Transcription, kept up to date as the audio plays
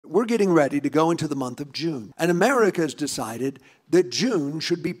we're getting ready to go into the month of June. And America has decided that June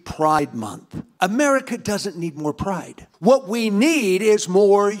should be Pride Month. America doesn't need more pride. What we need is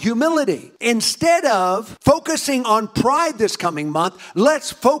more humility. Instead of focusing on pride this coming month,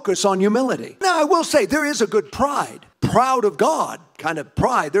 let's focus on humility. Now, I will say there is a good pride. Proud of God kind of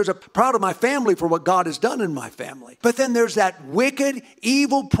pride. There's a proud of my family for what God has done in my family. But then there's that wicked,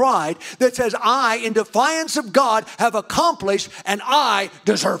 evil pride that says, I, in defiance of God, have accomplished and I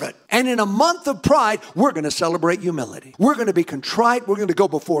deserve it. And in a month of pride, we're going to celebrate humility. We're going to be contrite. We're going to go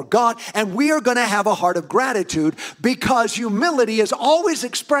before God, and we are going to have a heart of gratitude, because humility is always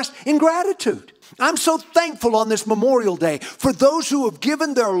expressed in gratitude. I'm so thankful on this Memorial Day for those who have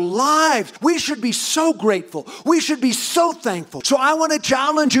given their lives. We should be so grateful. We should be so thankful. So I want to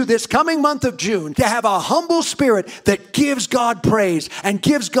challenge you this coming month of June to have a humble spirit that gives God praise and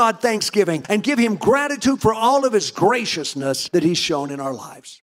gives God thanksgiving and give Him gratitude for all of His graciousness that He's shown in our lives.